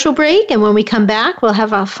commercial break, and when we come back, we'll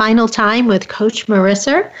have our final time with Coach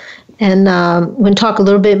Marissa, and we'll talk a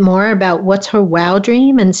little bit more about what's her wow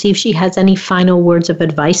dream and see if she has any final words of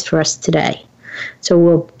advice for us today. So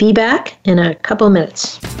we'll be back in a couple of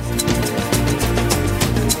minutes.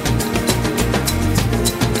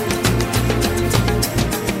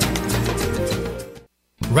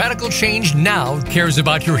 Radical Change Now cares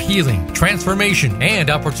about your healing, transformation, and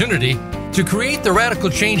opportunity to create the radical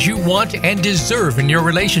change you want and deserve in your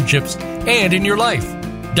relationships and in your life.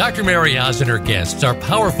 Dr. Mary Oz and her guests are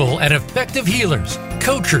powerful and effective healers,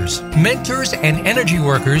 coachers, mentors, and energy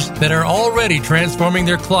workers that are already transforming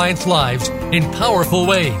their clients' lives in powerful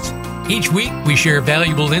ways. Each week, we share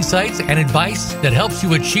valuable insights and advice that helps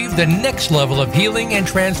you achieve the next level of healing and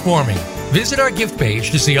transforming. Visit our gift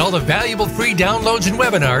page to see all the valuable free downloads and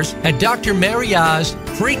webinars at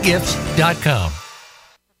drmaryozfreegifts.com.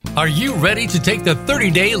 Are you ready to take the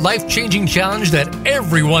 30-day life-changing challenge that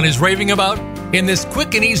everyone is raving about? In this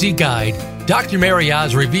quick and easy guide, Dr. Mary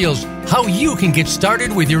Oz reveals how you can get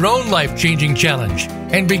started with your own life-changing challenge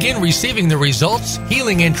and begin receiving the results,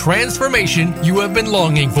 healing, and transformation you have been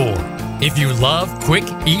longing for. If you love quick,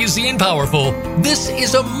 easy, and powerful, this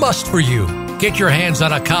is a must for you. Get your hands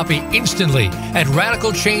on a copy instantly at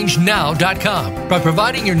RadicalChangeNow.com by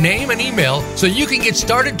providing your name and email so you can get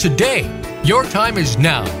started today. Your time is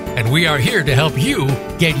now, and we are here to help you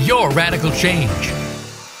get your radical change.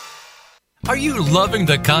 Are you loving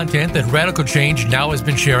the content that Radical Change Now has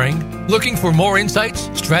been sharing? Looking for more insights,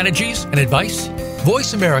 strategies, and advice?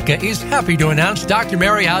 Voice America is happy to announce Dr.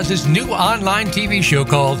 Mary Oz's new online TV show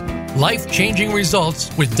called Life-Changing Results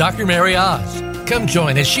with Dr. Mary Oz. Come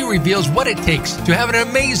join as she reveals what it takes to have an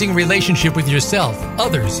amazing relationship with yourself,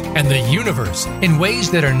 others, and the universe in ways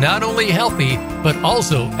that are not only healthy, but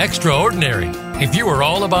also extraordinary. If you are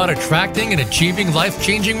all about attracting and achieving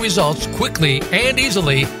life-changing results quickly and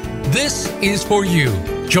easily, this is for you.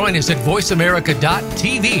 Join us at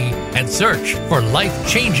voiceamerica.tv and search for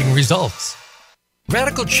life-changing results.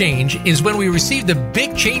 Radical change is when we receive the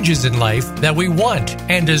big changes in life that we want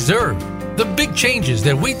and deserve. The big changes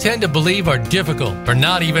that we tend to believe are difficult or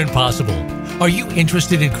not even possible. Are you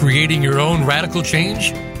interested in creating your own radical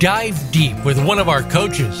change? Dive deep with one of our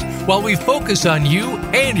coaches while we focus on you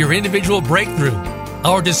and your individual breakthrough.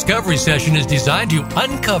 Our discovery session is designed to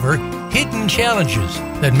uncover hidden challenges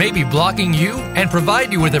that may be blocking you and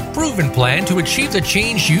provide you with a proven plan to achieve the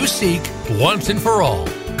change you seek once and for all.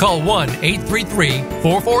 Call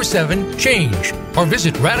 1-833-447-CHANGE or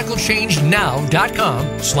visit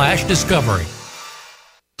RadicalChangeNow.com/discovery.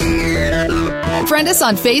 Friend us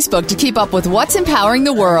on Facebook to keep up with what's empowering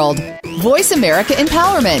the world. Voice America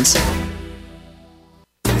Empowerment.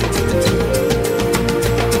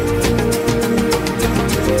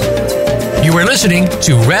 You are listening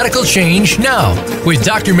to Radical Change Now with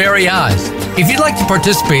Dr. Mary Oz. If you'd like to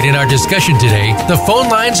participate in our discussion today, the phone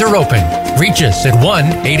lines are open. Reach us at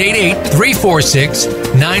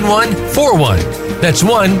 1-888-346-9141. That's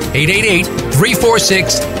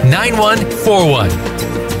 1-888-346-9141.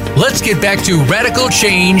 Let's get back to Radical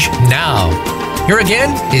Change Now. Here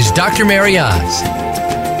again is Dr. Mary Oz.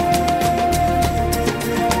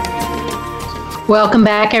 Welcome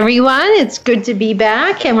back, everyone. It's good to be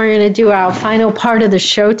back, and we're going to do our final part of the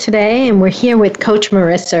show today, and we're here with Coach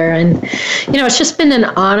Marissa. And, it's just been an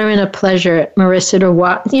honor and a pleasure, Marissa, to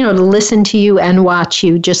listen to you and watch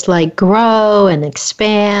you just grow and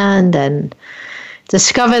expand and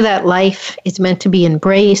discover that life is meant to be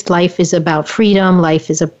embraced. Life is about freedom. Life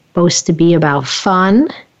is supposed to be about fun,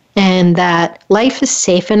 and that life is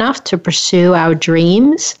safe enough to pursue our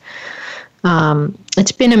dreams.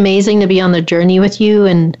 It's been amazing to be on the journey with you.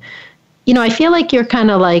 And, I feel like you're kind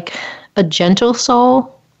of like a gentle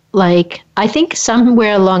soul. I think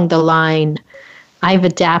somewhere along the line, I've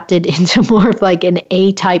adapted into more of like an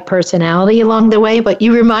A-type personality along the way, but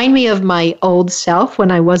you remind me of my old self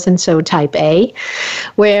when I wasn't so type A,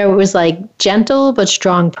 where it was like gentle but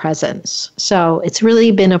strong presence. So it's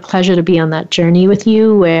really been a pleasure to be on that journey with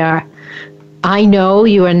you, where I know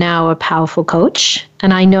you are now a powerful coach,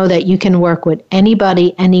 and I know that you can work with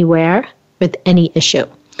anybody, anywhere, with any issue.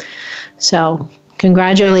 So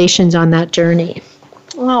congratulations on that journey.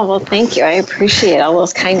 Oh, well, thank you. I appreciate all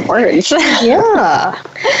those kind words. Yeah.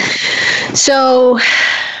 So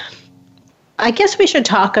I guess we should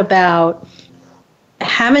talk about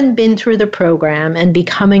having been through the program and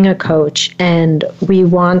becoming a coach, and we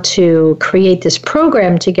want to create this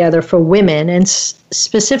program together for women, and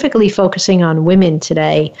specifically focusing on women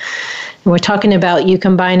today. And we're talking about you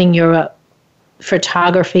combining your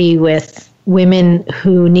photography with women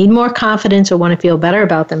who need more confidence or want to feel better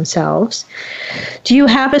about themselves. Do you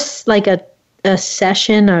have a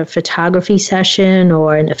session, a photography session,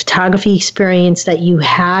 or a photography experience that you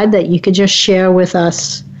had that you could just share with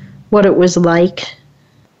us what it was like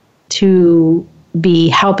to be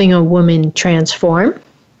helping a woman transform?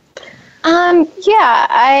 Yeah,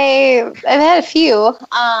 I've had a few,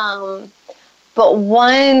 but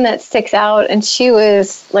one that sticks out, and she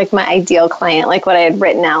was like my ideal client, like what I had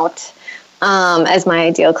written out as my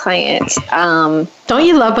ideal client. Don't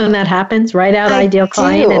you love when that happens? Write out ideal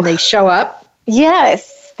client and they show up?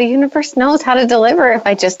 Yes, the universe knows how to deliver if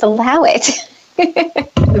I just allow it.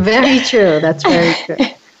 Very true. That's very true.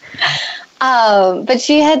 But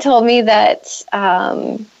she had told me that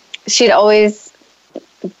she'd always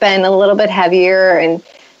been a little bit heavier and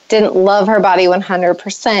didn't love her body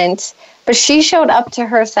 100%. But she showed up to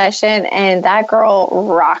her session, and that girl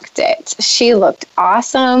rocked it. She looked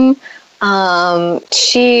awesome.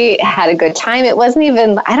 She had a good time. It wasn't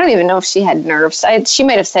even, I don't even know if she had nerves. She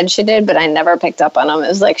might have said she did, but I never picked up on them. It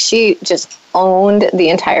was like she just owned the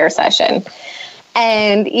entire session.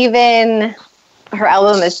 And even her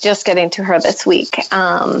album is just getting to her this week.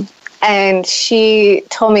 And she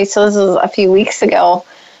told me, so this was a few weeks ago,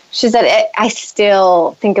 she said, I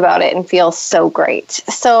still think about it and feel so great.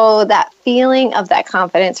 So that feeling of that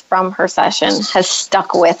confidence from her session has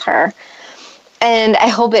stuck with her. And I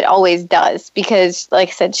hope it always does, because, like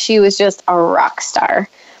I said, she was just a rock star.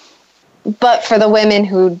 But for the women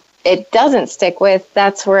who it doesn't stick with,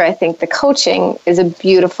 that's where I think the coaching is a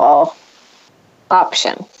beautiful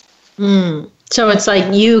option. So it's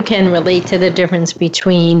like you can relate to the difference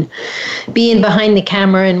between being behind the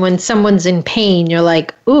camera and when someone's in pain, you're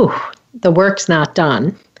like, ooh, the work's not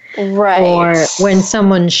done. Right. Or when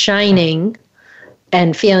someone's shining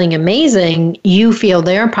and feeling amazing, you feel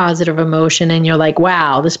their positive emotion and you're like,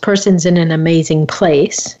 wow, this person's in an amazing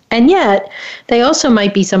place. And yet, they also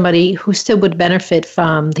might be somebody who still would benefit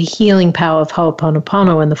from the healing power of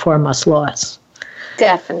Ho'oponopono and the 4 muscle laws.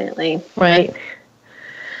 Definitely. Right?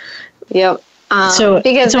 Yep. So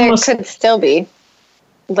because there could still be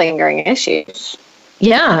lingering issues.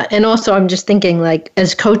 Yeah. And also, I'm just thinking, like,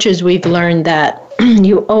 as coaches, we've learned that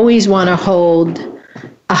you always want to hold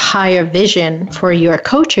a higher vision for your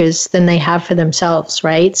coaches than they have for themselves,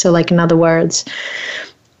 right? So, like, in other words,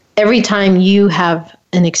 every time you have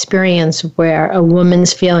an experience where a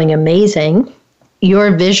woman's feeling amazing,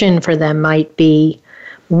 your vision for them might be,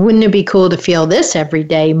 wouldn't it be cool to feel this every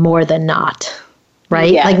day more than not?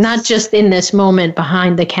 Right? Yes. Like, not just in this moment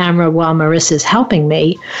behind the camera while Marissa's helping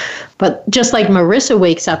me, but just like Marissa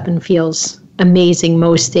wakes up and feels amazing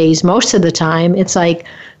most days, most of the time, it's like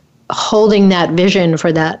holding that vision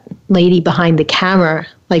for that lady behind the camera.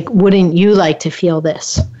 Like, wouldn't you like to feel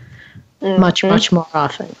this much, much more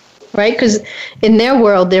often? Right? Because in their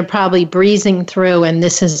world, they're probably breezing through and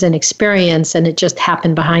this is an experience and it just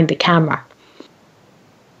happened behind the camera.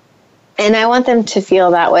 And I want them to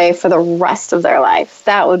feel that way for the rest of their life.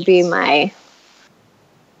 That would be my...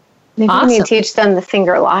 Maybe awesome. we need to teach them the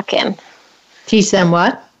finger lock-in. Teach them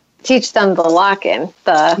what? Teach them the lock-in.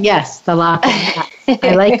 Yes, the lock-in.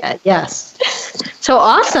 I like that, yes. So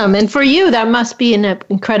awesome. And for you, that must be an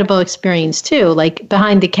incredible experience too. Like,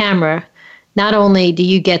 behind the camera, not only do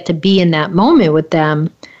you get to be in that moment with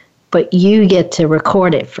them, but you get to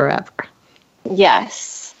record it forever.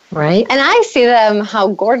 Yes. Right? And I see them, how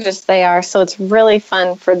gorgeous they are, so it's really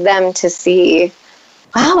fun for them to see,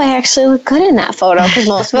 wow, I actually look good in that photo, because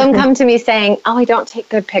most of them come to me saying, oh, I don't take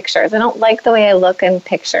good pictures. I don't like the way I look in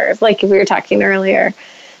pictures, like we were talking earlier.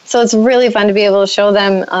 So it's really fun to be able to show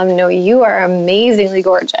them, no, you are amazingly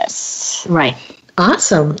gorgeous. Right.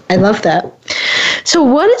 Awesome. I love that. So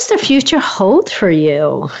what does the future hold for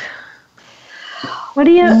you? What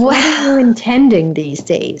are you intending these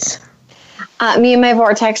days? Me and my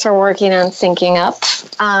vortex are working on syncing up.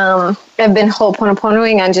 I've been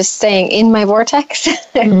ho'oponoponoing on just staying in my vortex.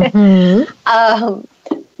 By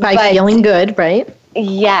feeling good, right?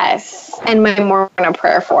 Yes, and my morning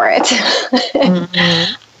prayer for it.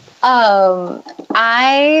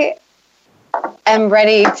 I am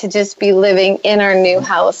ready to just be living in our new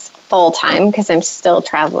house full time because I'm still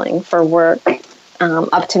traveling for work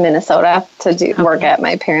up to Minnesota to do work at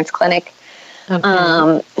my parents' clinic.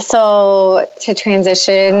 Okay. So to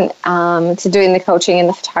transition to doing the coaching and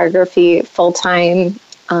the photography full time,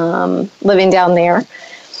 living down there.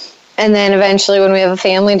 And then eventually when we have a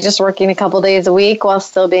family, just working a couple days a week while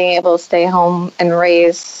still being able to stay home and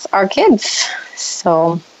raise our kids.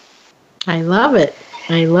 So I love it.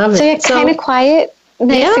 So it's kind of quiet,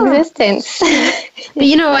 nice existence. But,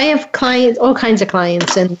 I have clients, all kinds of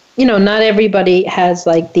clients, and, not everybody has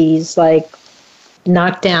like these like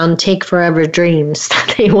knock down, take forever dreams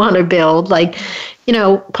that they want to build. Like,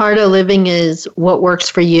 part of living is what works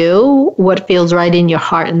for you, what feels right in your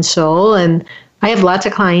heart and soul. And I have lots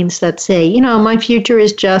of clients that say, my future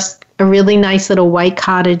is just a really nice little white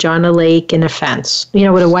cottage on a lake and a fence,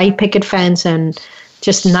 with a white picket fence and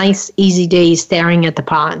just nice, easy days staring at the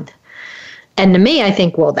pond. And to me, I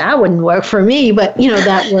think, well, that wouldn't work for me, but,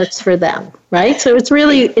 that works for them, right? So it's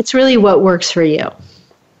really what works for you.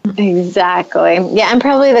 Exactly. Yeah, I'm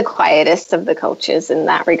probably the quietest of the coaches in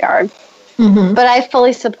that regard. Mm-hmm. But I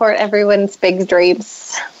fully support everyone's big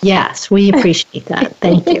dreams. Yes, we appreciate that.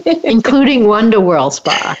 Thank you. Including Wonder World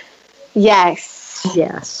Spa. Yes.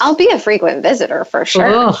 I'll be a frequent visitor for sure.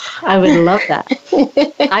 Oh, I would love that.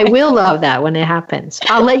 I will love that when it happens.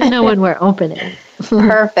 I'll let you know when we're opening.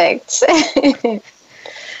 Perfect.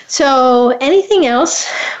 So anything else?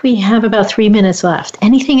 We have about 3 minutes left.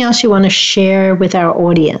 Anything else you want to share with our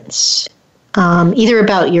audience? Either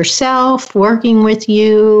about yourself, working with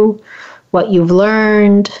you, what you've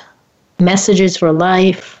learned, messages for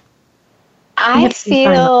life. I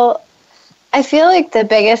feel like the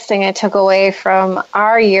biggest thing I took away from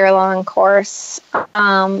our year-long course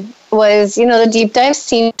was, the deep dives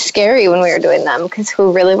seemed scary when we were doing them because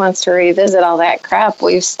who really wants to revisit all that crap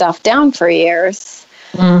we've stuffed down for years?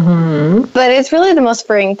 Mm-hmm. But it's really the most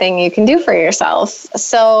freeing thing you can do for yourself.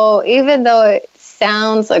 So even though it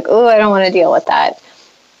sounds like, oh, I don't want to deal with that,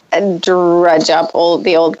 drudge up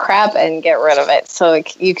the old crap and get rid of it so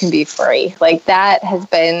you can be free. Like that has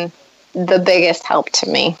been the biggest help to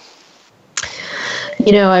me.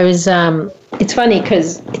 I was, it's funny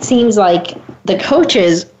because it seems like the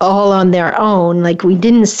coaches all on their own, like we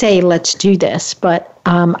didn't say, let's do this, but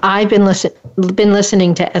I've been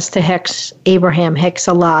listening to Esther Abraham Hicks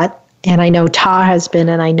a lot. And I know Ta has been,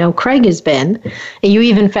 and I know Craig has been. And you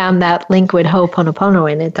even found that link with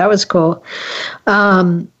Ho'oponopono in it. That was cool.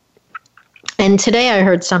 And today I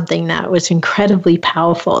heard something that was incredibly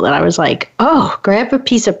powerful that I was like, oh, grab a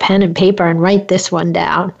piece of pen and paper and write this one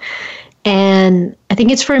down. And I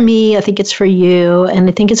think it's for me, I think it's for you, and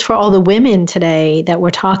I think it's for all the women today that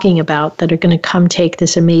we're talking about that are going to come take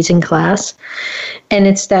this amazing class. And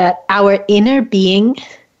it's that our inner being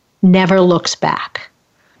never looks back.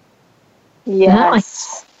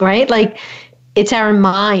 Yes. Right? Like it's our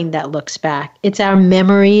mind that looks back. It's our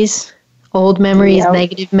memories, old memories,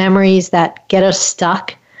 negative memories that get us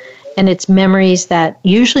stuck. And it's memories that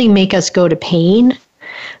usually make us go to pain.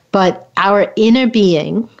 But our inner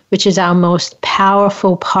being, which is our most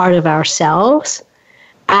powerful part of ourselves,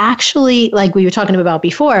 actually, like we were talking about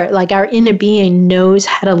before, like our inner being knows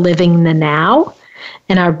how to live in the now.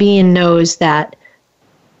 And our being knows that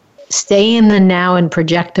stay in the now and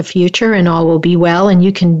project the future and all will be well and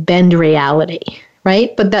you can bend reality,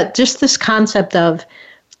 right? But that just this concept of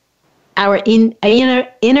our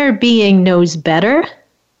inner being knows better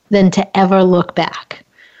than to ever look back.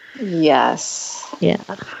 Yes. Yeah.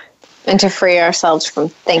 And to free ourselves from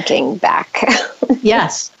thinking back.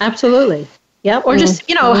 Yes, absolutely. Yeah. Or just,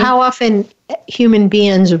 how often human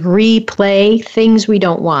beings replay things we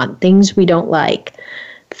don't want, things we don't like,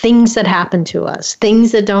 things that happen to us,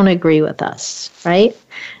 things that don't agree with us, right?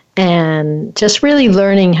 And just really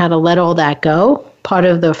learning how to let all that go, part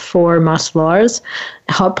of the 4 must laws,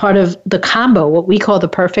 part of the combo, what we call the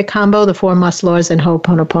perfect combo, the 4 must laws and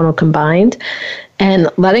Ho'oponopono combined, and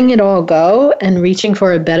letting it all go and reaching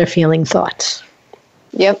for a better feeling thoughts.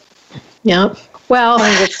 Yep. Yep. Well, I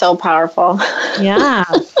think it's so powerful. Yeah.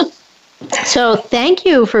 So thank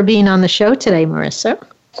you for being on the show today, Marissa.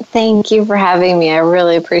 Thank you for having me. I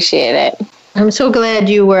really appreciate it. I'm so glad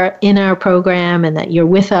you were in our program and that you're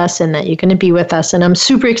with us and that you're going to be with us. And I'm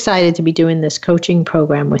super excited to be doing this coaching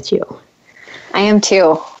program with you. I am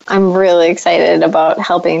too. I'm really excited about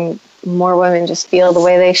helping more women just feel the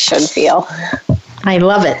way they should feel. I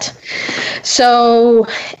love it. So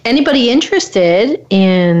anybody interested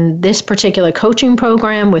in this particular coaching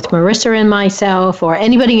program with Marissa and myself, or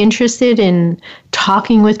anybody interested in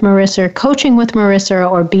talking with Marissa, coaching with Marissa,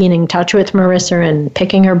 or being in touch with Marissa and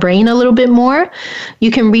picking her brain a little bit more,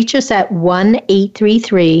 you can reach us at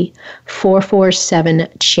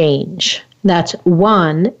 1-833-447-CHANGE. That's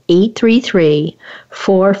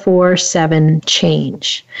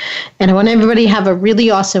 1-833-447-CHANGE. And I want everybody to have a really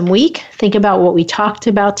awesome week. Think about what we talked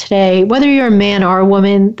about today. Whether you're a man or a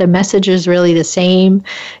woman, the message is really the same.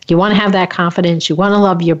 You want to have that confidence. You want to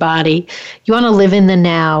love your body. You want to live in the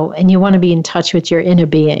now, and you want to be in touch with your inner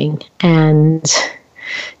being. And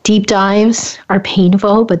deep dives are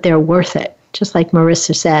painful, but they're worth it, just like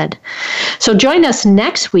Marissa said. So join us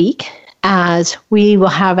next week, as we will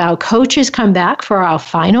have our coaches come back for our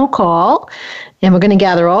final call. And we're going to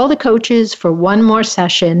gather all the coaches for one more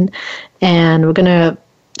session. And we're going to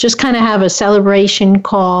just kind of have a celebration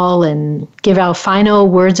call and give our final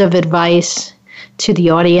words of advice to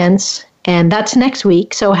the audience. And that's next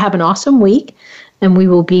week. So have an awesome week. And we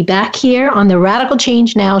will be back here on the Radical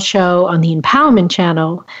Change Now show on the Empowerment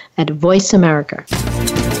Channel at Voice America.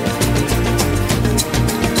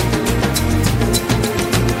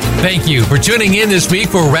 Thank you for tuning in this week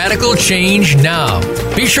for Radical Change Now.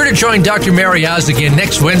 Be sure to join Dr. Mary Oz again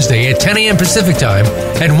next Wednesday at 10 a.m. Pacific Time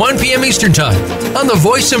and 1 p.m. Eastern Time on the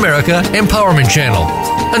Voice America Empowerment Channel.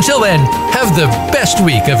 Until then, have the best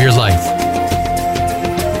week of your life.